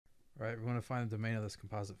All right, we want to find the domain of this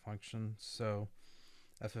composite function. So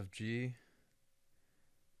f of g,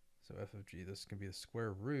 this can be the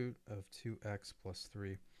square root of 2x plus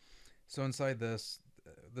 3. So inside this,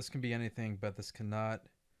 this can be anything, but this cannot,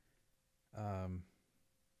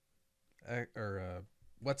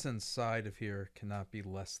 what's inside of here cannot be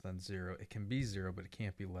less than 0. It can be 0, but it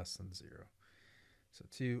can't be less than 0. So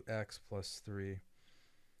 2x plus 3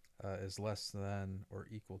 is less than or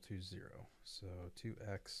equal to 0. So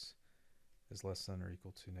 2x is less than or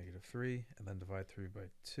equal to negative 3, and then divide 3 by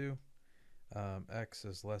 2. X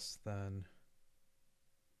is less than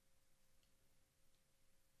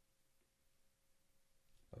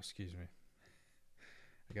excuse me.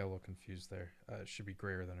 I got a little confused there. It should be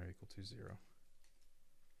greater than or equal to 0.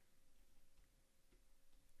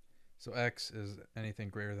 So x is anything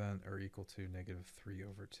greater than or equal to negative 3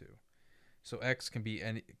 over 2. So x can be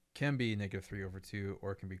negative 3 over 2,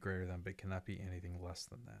 or it can be greater than, but it cannot be anything less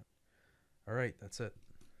than that. All right, that's it.